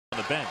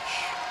bench.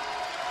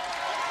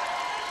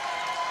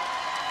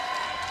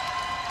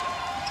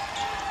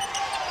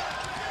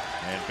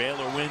 And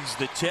Baylor wins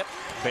the tip.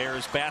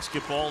 Bears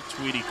basketball,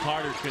 Tweety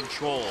Carter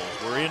control.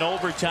 We're in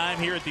overtime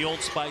here at the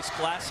Old Spice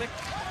Classic.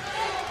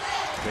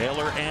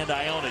 Baylor and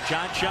Iona.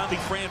 John Sciambi,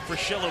 Fran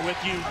Fraschilla with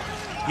you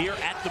here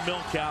at the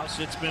Milk House.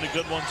 It's been a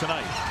good one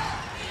tonight.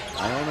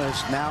 Iona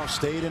has now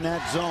stayed in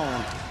that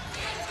zone.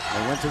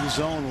 They went to the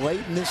zone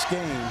late in this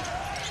game.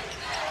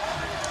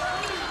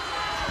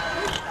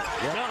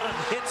 Dunn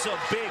hits a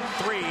big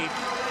three.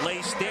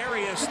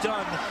 Darius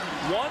Dunn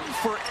 1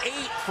 for 8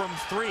 from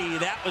 3.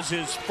 That was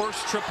his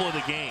first triple of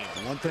the game.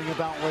 One thing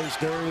about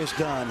Darius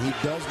Dunn, he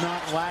does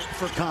not lack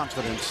for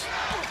confidence.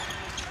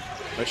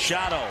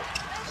 Machado,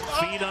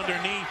 feet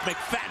underneath.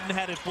 McFadden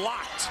had it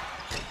blocked.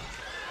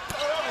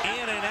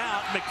 In and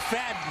out.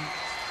 McFadden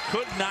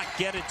could not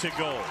get it to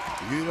go.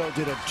 Udo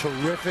did a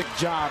terrific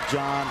job,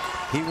 John.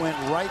 He went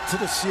right to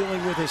the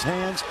ceiling with his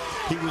hands.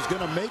 He was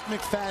going to make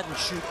McFadden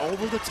shoot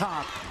over the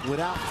top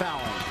without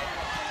fouling.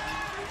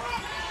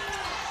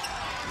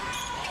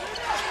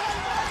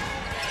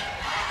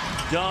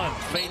 Dunn,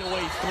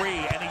 fadeaway 3,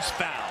 and he's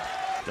fouled.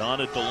 Dunn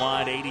at the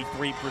line,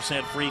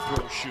 83% free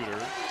throw shooter.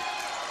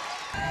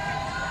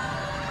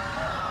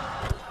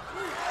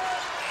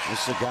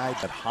 This is a guy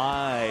that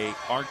high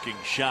arcing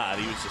shot.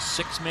 He was the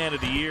 6th man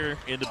of the year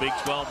in the Big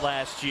 12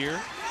 last year.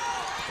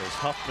 As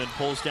Huffman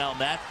pulls down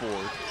that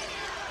board.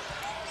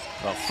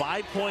 A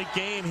 5-point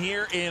game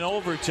here in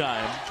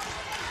overtime.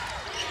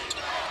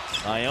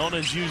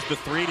 Iona's used the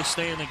 3 to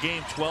stay in the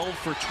game. 12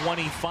 for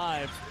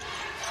 25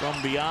 from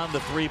beyond the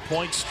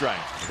 3-point stripe.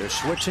 They're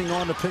switching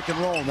on the pick and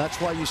roll, and that's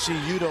why you see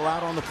Udo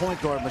out on the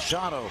point guard.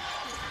 Machado,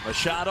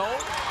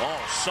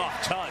 oh,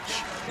 soft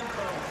touch.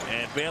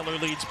 And Baylor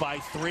leads by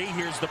 3.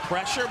 Here's the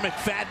pressure.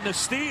 McFadden a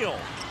steal.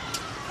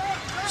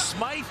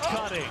 Smythe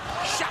cutting.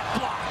 Shot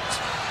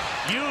blocked.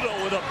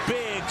 Udo with a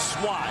big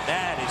swat.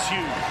 That is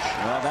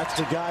huge. Well, that's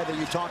the guy that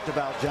you talked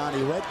about, John.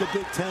 He led the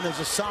Big Ten as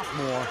a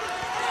sophomore.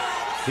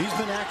 He's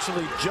been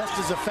actually just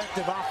as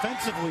effective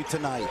offensively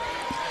tonight.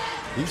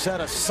 He's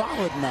had a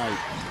solid night.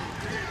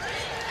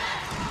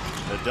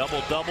 The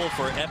double-double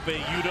for Epe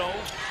Udo.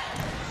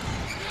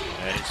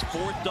 And his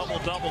 4th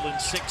double-double in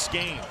 6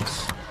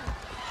 games.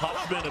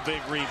 Huffman a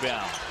big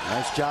rebound.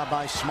 Nice job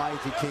by Smythe.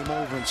 He came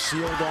over and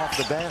sealed off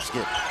the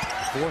basket.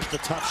 Forced a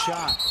tough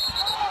shot.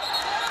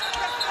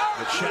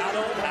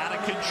 Machado out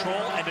of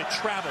control and a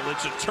travel.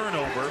 It's a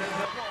turnover.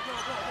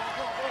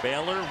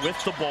 Baylor with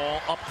the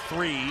ball up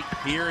 3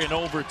 here in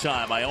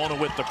overtime. Iona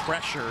with the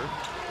pressure.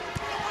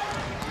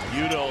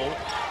 Udo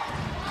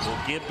will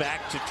give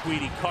back to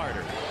Tweety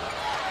Carter.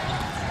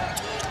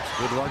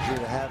 Good luxury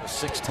to have a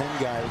 6'10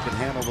 guy who can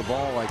handle the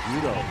ball like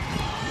Udo.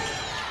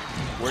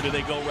 Where do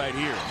they go right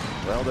here?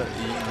 Well,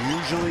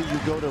 usually you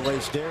go to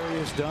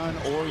Darius Dunn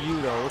or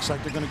Udo. Looks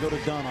like they're going to go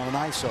to Dunn on an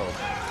ISO.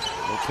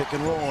 Little pick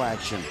and roll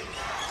action.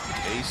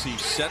 AC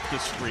set the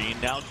screen.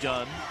 Now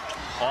Dunn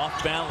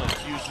off balance,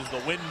 uses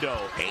the window.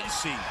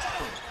 AC.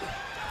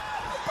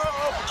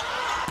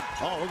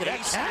 Oh, look at that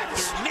catch.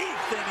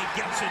 Underneath, and he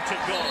gets it to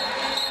go.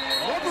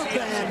 Rubber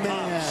band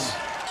man.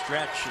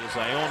 Stretch as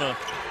Iona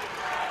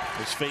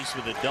is faced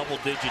with a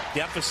double-digit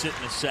deficit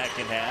in the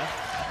second half.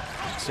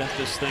 And sent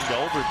this thing to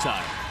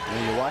overtime.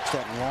 And you watch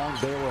that long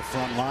Baylor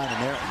front line,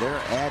 and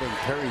they're adding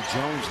Perry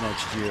Jones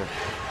next year.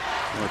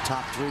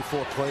 Top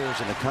 3-4 players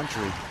in the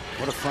country.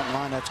 What a front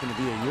line that's going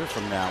to be a year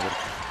from now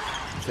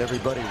with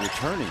everybody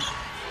returning.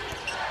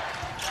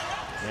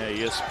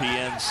 Yeah,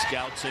 ESPN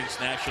Scouts Inc.'s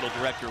National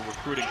Director of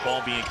Recruiting Paul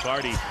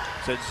Biancardi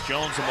says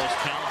Jones the most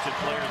talented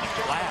player in the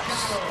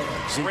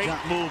class. Great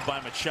move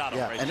by Machado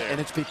right there. And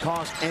it's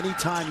because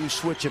anytime you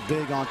switch a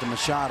big onto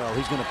Machado,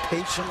 he's going to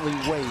patiently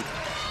wait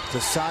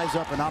to size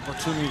up an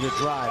opportunity to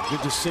drive.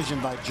 Good decision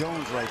by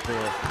Jones right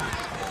there.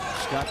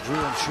 Scott Drew,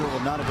 I'm sure,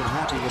 would not have been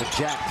happy with a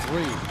jack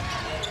 3.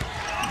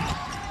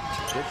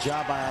 Good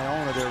job by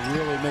Iona. They're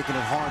really making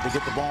it hard to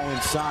get the ball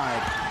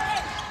inside.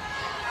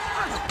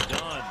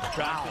 Dunn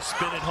trying to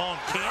spin it home.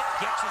 Can't.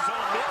 Gets his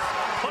own miss.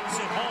 Puts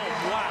it home.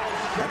 Wow.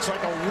 That's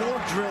like a war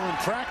drill in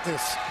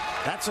practice.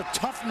 That's a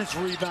toughness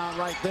rebound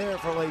right there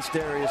for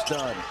Darius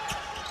Dunn.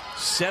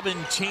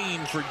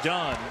 17 for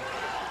Dunn.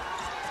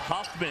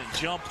 Huffman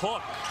jump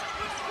hook.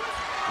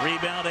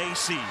 Rebound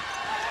AC.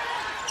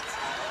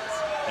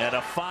 And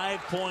a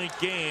 5-point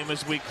game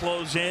as we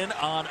close in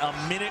on a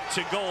minute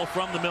to go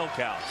from the Milk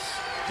House.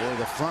 Boy,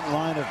 the front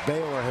line of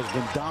Baylor has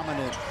been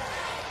dominant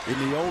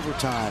in the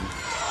overtime.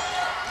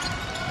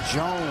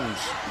 Jones,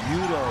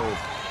 Udo,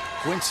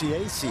 Quincy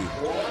AC. Now,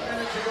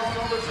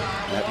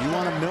 if you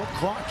want a milk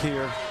clock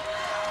here,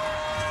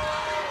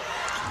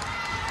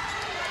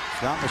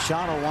 Scott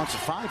Machado wants a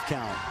 5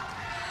 count.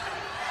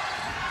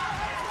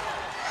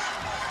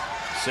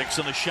 6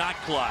 on the shot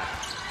clock.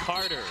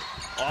 Carter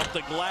off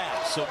the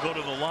glass, so go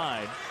to the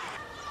line.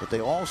 But they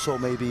also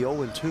may be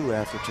 0-2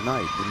 after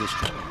tonight in this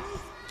game.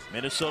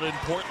 Minnesota and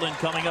Portland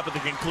coming up at the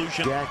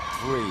conclusion. Jack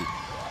 3.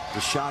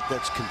 The shot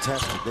that's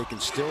contested. They can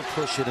still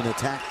push it and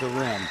attack the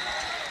rim.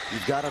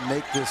 You've got to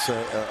make this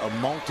a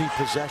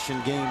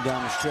multi-possession game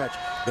down the stretch.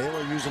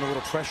 Baylor using a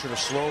little pressure to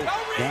slow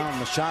down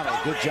Machado.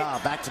 Good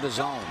job. Back to the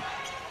zone.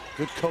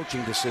 Good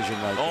coaching decision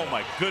right there. Oh,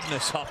 my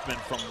goodness, Huffman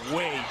from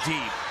way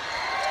deep.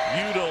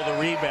 Udo the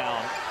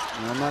rebound.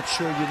 I'm not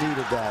sure you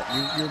needed that.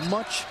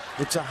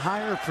 It's a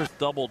higher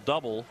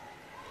double-double.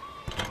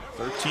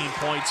 13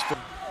 points for.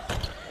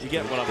 You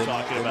get what I'm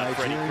talking about,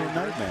 Freddie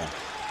Nightmare.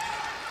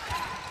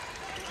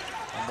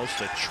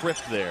 Almost a trip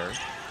there.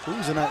 Who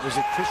was in that? Was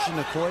it Christian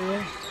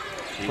Okoye?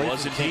 He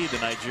was indeed the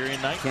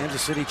Nigerian Nightmare.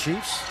 Kansas City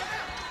Chiefs.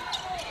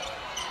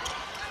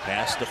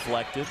 Pass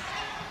deflected.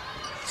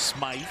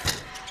 Smythe.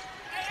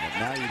 And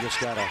now you just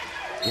got to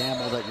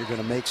gamble that you're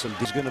going to make some.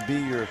 It's going to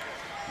be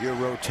your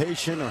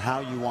rotation or how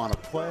you want to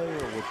play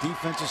or what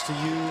defenses to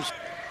use.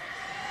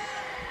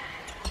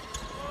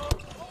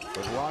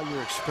 But while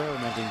you're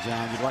experimenting,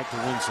 John, you'd like to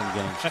win some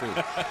games too.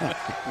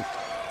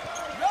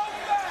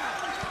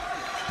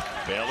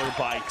 Baylor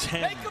by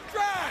 10. Make them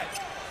drive.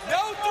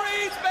 No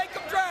threes, make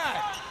them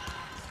drive.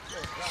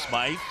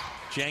 Smythe.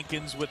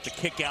 Jenkins with the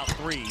kick out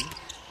three.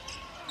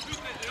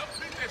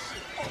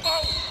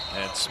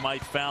 And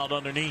Smythe fouled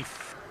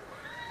underneath.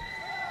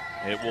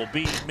 It will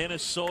be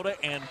Minnesota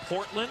and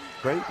Portland.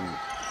 Creighton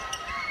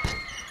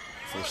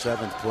for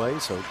 7th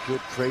place, so good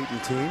Creighton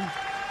team.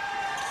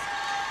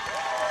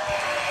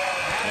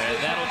 And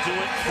that'll do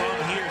it from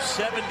here.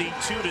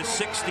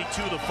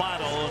 72-62 the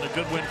final, and a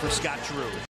good win for Scott Drew.